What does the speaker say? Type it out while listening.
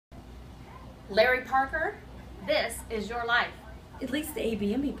Larry Parker, this is your life. At least the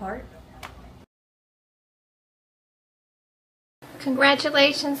ABME part.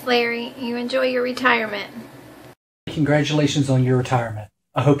 Congratulations, Larry. You enjoy your retirement. Congratulations on your retirement.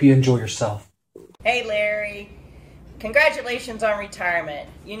 I hope you enjoy yourself. Hey, Larry. Congratulations on retirement.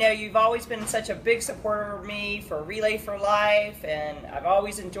 You know, you've always been such a big supporter of me for Relay for Life, and I've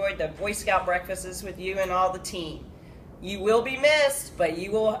always enjoyed the Boy Scout breakfasts with you and all the team. You will be missed, but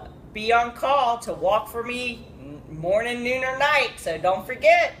you will be on call to walk for me morning, noon, or night. So don't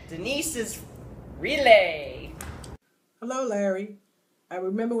forget, Denise's Relay. Hello, Larry. I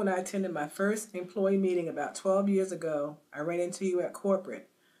remember when I attended my first employee meeting about 12 years ago, I ran into you at corporate.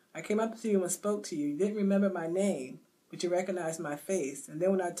 I came up to you and spoke to you. You didn't remember my name, but you recognized my face. And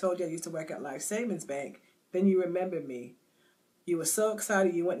then when I told you I used to work at Life Savings Bank, then you remembered me. You were so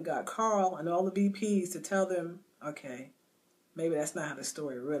excited you went and got Carl and all the VPs to tell them, okay, maybe that's not how the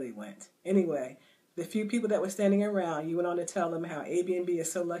story really went. Anyway, the few people that were standing around, you went on to tell them how ABNB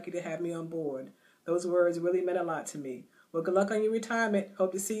is so lucky to have me on board. Those words really meant a lot to me. Well, good luck on your retirement.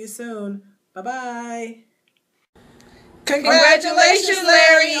 Hope to see you soon. Bye-bye. Congratulations,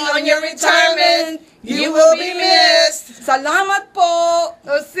 Larry, on your retirement. You will be missed. Salamat po.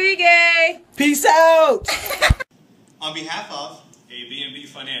 O sige. Peace out. On behalf of ABNB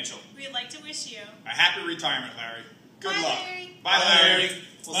Financial, we'd like to wish you a happy retirement, Larry. Good Bye, luck. Larry. Bye, Larry.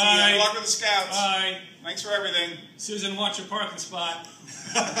 We'll see you. Good luck with the Scouts. Bye. Thanks for everything. Susan wants your parking spot.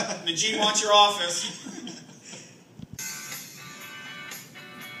 Najee wants your office.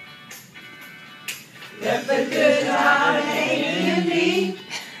 Left a good job at ABNB,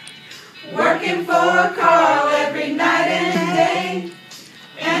 working for a Carl every night and day.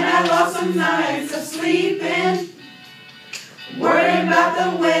 And I lost some nights of sleeping, worrying about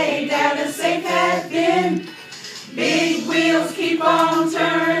the way that the safe had been. Big wheels keep on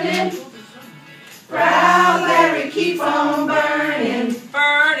turning, proud Larry keep on burning.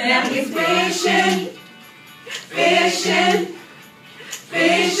 Now he's fishing, fishing,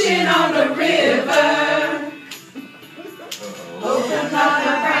 fishing on the river. Open up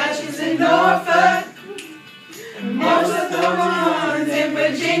the branches in Norfolk, most of the ones in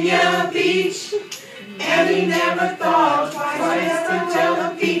Virginia Beach. And he never thought twice to tell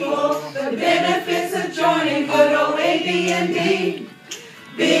the people the benefits of joining good old ABNB.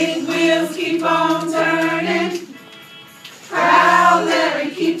 Big wheels keep on turning, proud Larry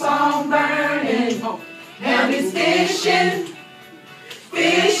keeps on burning. Now he's fishing,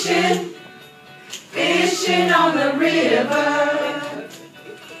 fishing, fishing on the river.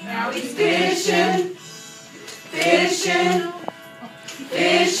 Now he's fishing, fishing,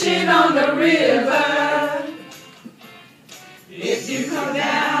 fishing on the river. If you come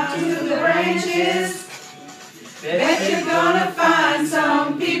down to the branches, bet you're gonna find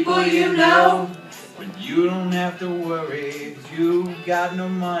some people you know. When you don't have to worry, 'cause you got no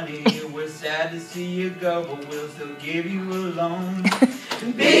money. We're sad to see you go, but we'll still give you a loan.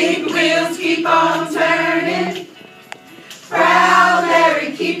 Big wheels keep on turning, proud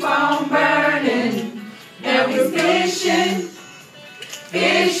Larry keep on burning. Now he's fishing,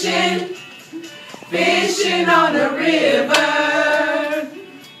 fishing, fishing on the river.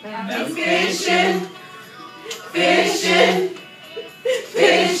 Now he's fishing, fishing,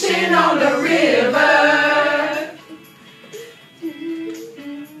 fishing on the river.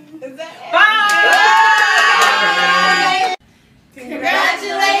 Bye!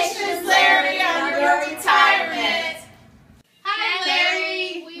 Congratulations, Larry, on your retirement. Hi,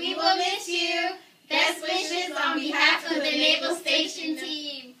 Larry. We will miss you. Best wishes on behalf of the Naval Station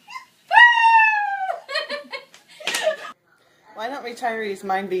team. Why don't retirees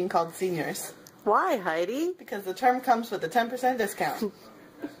mind being called seniors? Why, Heidi? Because the term comes with a 10% discount.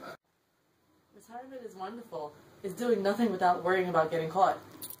 Retirement is wonderful. It's doing nothing without worrying about getting caught.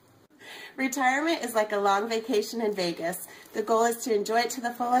 Retirement is like a long vacation in Vegas. The goal is to enjoy it to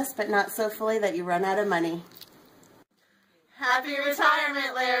the fullest, but not so fully that you run out of money. Happy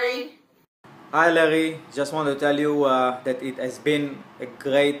retirement, Larry. Hi Larry, just want to tell you that it has been a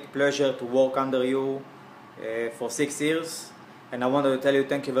great pleasure to work under you for 6 years, and I wanted to tell you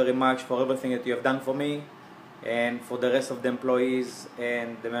thank you very much for everything that you have done for me and for the rest of the employees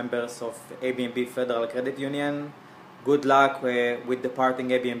and the members of ABNB Federal Credit Union. Good luck with departing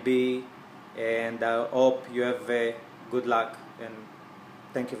ABNB, and I hope you have good luck, and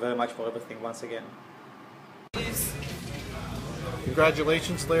thank you very much for everything once again.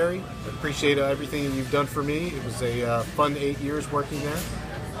 Congratulations, Larry. I appreciate everything that you've done for me. It was a fun 8 years working there.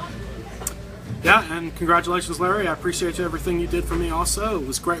 Yeah, and congratulations, Larry. I appreciate everything you did for me also. It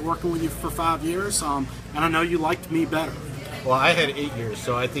was great working with you for 5 years, and I know you liked me better. Well, I had 8 years,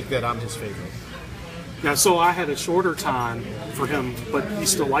 so I think that I'm his favorite. Yeah, so I had a shorter time for him, but he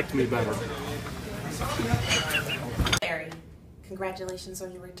still liked me better. Larry, congratulations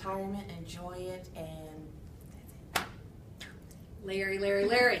on your retirement. Enjoy it, and that's it.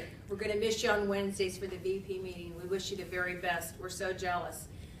 Larry, we're going to miss you on Wednesdays for the VP meeting. We wish you the very best. We're so jealous.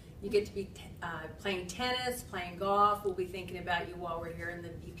 You get to be playing tennis, playing golf. We'll be thinking about you while we're here in the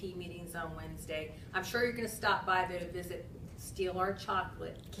VP meetings on Wednesday. I'm sure you're going to stop by there to visit, steal our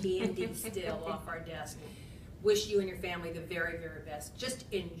chocolate candy still off our desk. Wish you and your family the very, very best. Just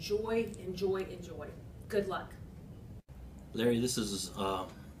enjoy. Good luck. Larry, this is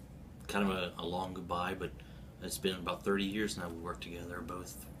kind of a long goodbye, but it's been about 30 years now we worked together,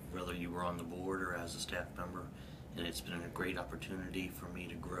 both whether you were on the board or as a staff member, and it's been a great opportunity for me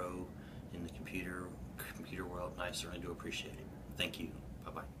to grow in the computer world, and I certainly do appreciate it. Thank you.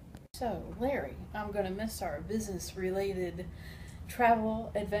 Bye-bye. So, Larry, I'm going to miss our business-related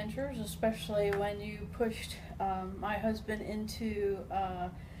travel adventures, especially when you pushed my husband into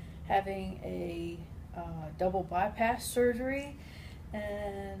having a double bypass surgery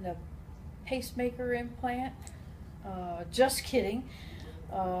and a pacemaker implant. Just kidding.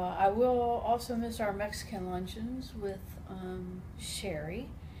 I will also miss our Mexican luncheons with Sherry,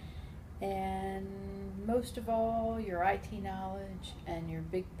 and most of all, your IT knowledge and your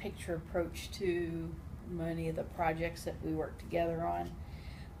big picture approach to many of the projects that we work together on.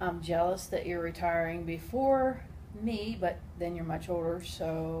 I'm jealous that you're retiring before me, but then you're much older,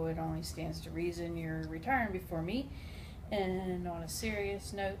 so it only stands to reason you're retiring before me. And on a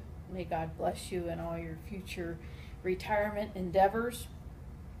serious note, may God bless you in all your future retirement endeavors.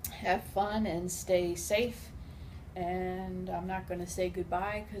 Have fun and stay safe. And I'm not going to say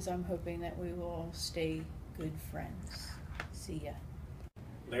goodbye because I'm hoping that we will stay good friends. See ya.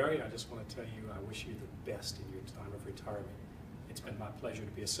 Larry, I just want to tell you I wish you the best in your time of retirement. It's been my pleasure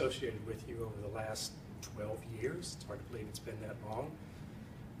to be associated with you over the last 12 years. It's hard to believe it's been that long.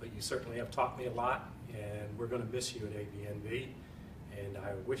 But you certainly have taught me a lot, and we're going to miss you at ABNB. And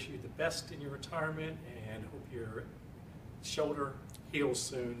I wish you the best in your retirement and hope your shoulder heals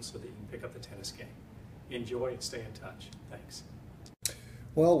soon so that you can pick up the tennis game. Enjoy and stay in touch. Thanks.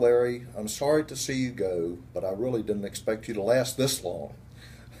 Well, Larry, I'm sorry to see you go, but I really didn't expect you to last this long.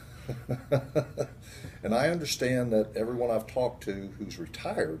 And I understand that everyone I've talked to who's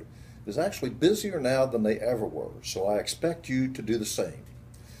retired is actually busier now than they ever were, so I expect you to do the same.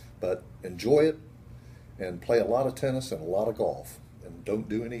 But enjoy it and play a lot of tennis and a lot of golf, and don't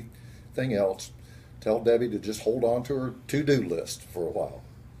do anything else. Tell Debbie to just hold on to her to-do list for a while.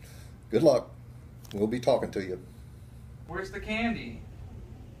 Good luck. We'll be talking to you. Where's the candy?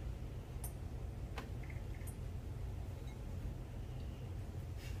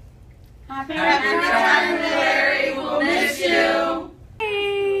 Happy retirement, Larry. We'll miss you.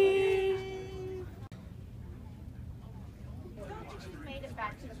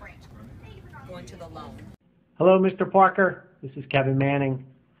 Going to the loan. Hello, Mr. Parker. This is Kevin Manning.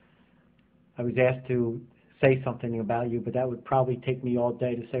 I was asked to say something about you, but that would probably take me all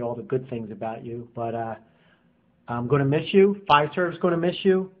day to say all the good things about you. But I'm going to miss you. Fiserv's going to miss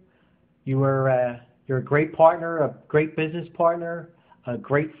you. You're a great partner, a great business partner, a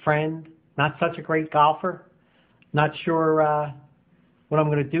great friend, not such a great golfer. Not sure what I'm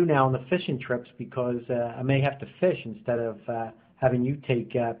going to do now on the fishing trips because I may have to fish instead of having you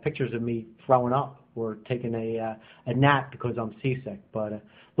take pictures of me throwing up or taking a nap because I'm seasick. But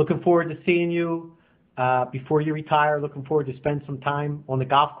looking forward to seeing you before you retire. Looking forward to spend some time on the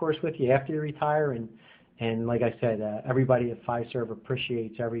golf course with you after you retire. And like I said, everybody at Fiserv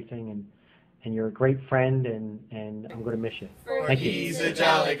appreciates everything, and you're a great friend, and I'm going to miss you. Thank you. He's a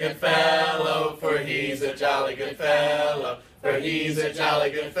jolly good fellow, for he's a jolly good fellow, for he's a jolly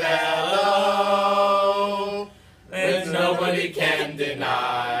good fellow, which nobody can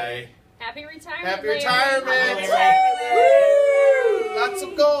deny. Happy retirement, Happy Larry. retirement! Happy retirement, Larry.